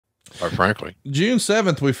quite frankly. June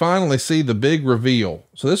 7th, we finally see the big reveal.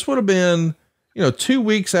 So this would have been, 2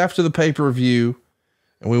 weeks after the pay-per-view.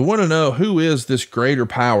 And we want to know, who is this greater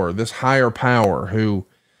power, this higher power who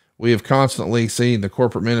we have constantly seen the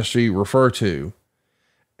corporate ministry refer to.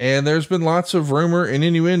 And there's been lots of rumor and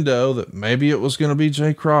innuendo that maybe it was going to be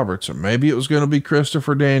Jake Roberts, or maybe it was going to be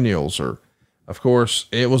Christopher Daniels, or of course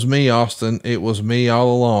it was me, Austin. It was me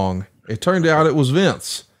all along. It turned out it was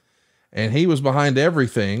Vince, and he was behind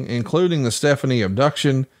everything, including the Stephanie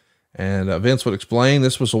abduction. And Vince would explain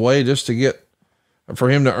this was a way just to for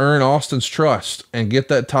him to earn Austin's trust and get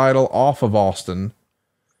that title off of Austin.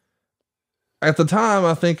 At the time,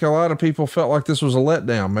 I think a lot of people felt like this was a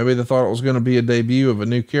letdown. Maybe they thought it was going to be a debut of a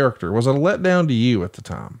new character. Was it a letdown to you at the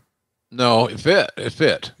time? No, it fit. It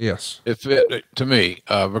fit. Yes. It fit to me,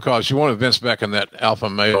 because you wanted Vince back in that alpha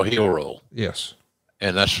male heel role. Yes.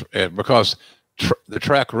 And that's because the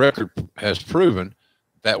track record has proven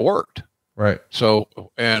that worked. Right. So,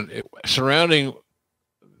 surrounding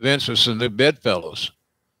Vince with some new bedfellows,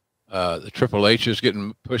 the Triple H's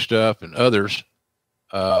getting pushed up and others,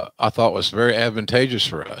 I thought was very advantageous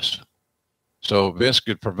for us. So Vince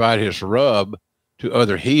could provide his rub to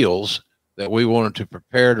other heels that we wanted to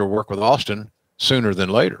prepare to work with Austin sooner than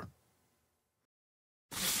later.